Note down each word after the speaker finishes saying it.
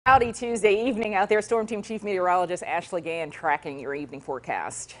Howdy Tuesday evening out there. Storm Team Chief Meteorologist Ashley Gann tracking your evening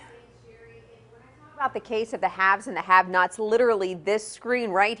forecast. About the case of the haves and the have-nots, literally this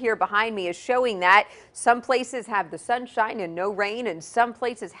screen right here behind me is showing that some places have the sunshine and no rain, and some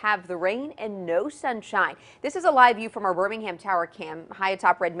places have the rain and no sunshine. This is a live view from our Birmingham Tower cam high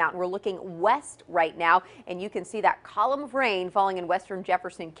atop Red Mountain. We're looking west right now, and you can see that column of rain falling in western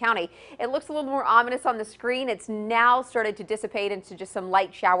Jefferson County. It looks a little more ominous on the screen. It's now started to dissipate into just some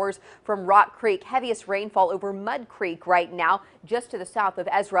light showers from Rock Creek. Heaviest rainfall over Mud Creek right now, just to the south of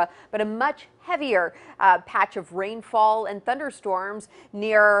Ezra, but a much heavier patch of rainfall and thunderstorms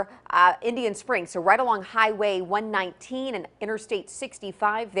near Indian Springs, so right along Highway 119 and Interstate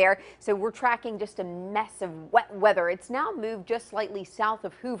 65 there. So we're tracking just a mess of wet weather. It's now moved just slightly south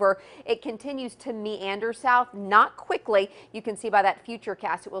of Hoover. It continues to meander south, not quickly. You can see by that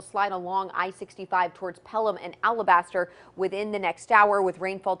futurecast it will slide along I-65 towards Pelham and Alabaster within the next hour, with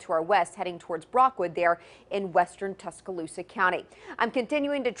rainfall to our west heading towards Brockwood there in western Tuscaloosa County. I'm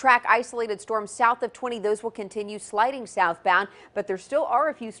continuing to track isolated storms south of 20. Those will continue sliding southbound, but there still are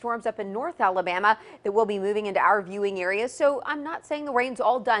a few storms up in North Alabama that will be moving into our viewing area. So I'm not saying the rain's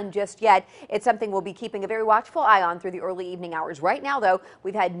all done just yet. It's something we'll be keeping a very watchful eye on through the early evening hours. Right now, though,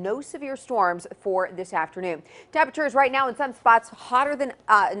 we've had no severe storms for this afternoon. Temperatures right now in some spots hotter than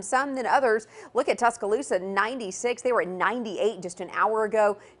in some than others. Look at Tuscaloosa, 96. They were at 98 just an hour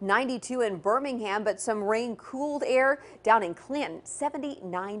ago. 92 in Birmingham, but some rain cooled air down in Clinton,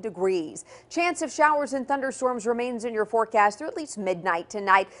 79 degrees. Chance of showers and thunderstorms remains in your forecast through at least midnight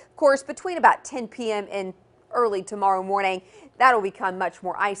tonight. Of course, between about 10 p.m. and early tomorrow morning, that'll become much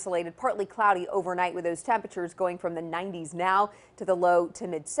more isolated, partly cloudy overnight, with those temperatures going from the 90s now to the low to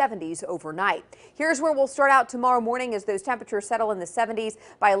mid 70s overnight. Here's where we'll start out tomorrow morning as those temperatures settle in the 70s.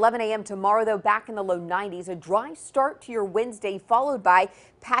 By 11 a.m. tomorrow, though, back in the low 90s. A dry start to your Wednesday, followed by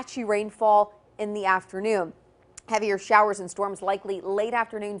patchy rainfall in the afternoon. Heavier showers and storms likely late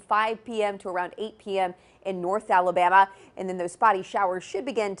afternoon, 5 p.m. to around 8 p.m. in North Alabama. And then those spotty showers should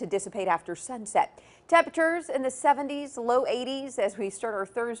begin to dissipate after sunset. Temperatures in the 70s, low 80s as we start our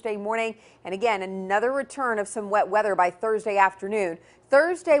Thursday morning. And again, another return of some wet weather by Thursday afternoon.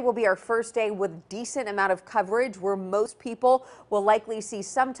 Thursday will be our first day with decent amount of coverage where most people will likely see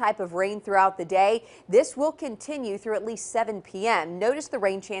some type of rain throughout the day. This will continue through at least 7 p.m. Notice the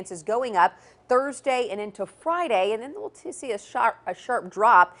rain chances going up Thursday and into Friday, and then we'll see a sharp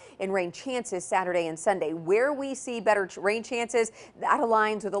drop in rain chances Saturday and Sunday. Where we see better rain chances, that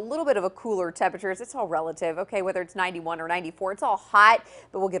aligns with a little bit of a cooler temperatures. It's all relative, okay, whether it's 91 or 94. It's all hot,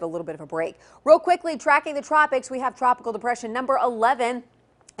 but we'll get a little bit of a break. Real quickly, tracking the tropics, we have tropical depression number 11.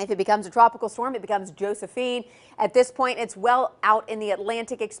 If it becomes a tropical storm, it becomes Josephine. At this point, it's well out in the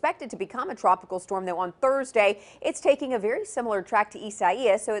Atlantic, expected to become a tropical storm, though, on Thursday. It's taking a very similar track to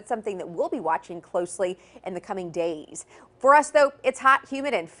Isaias, so it's something that we'll be watching closely in the coming days. For us, though, it's hot,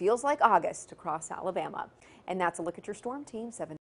 humid, and feels like August across Alabama. And that's a look at your Storm Team 7.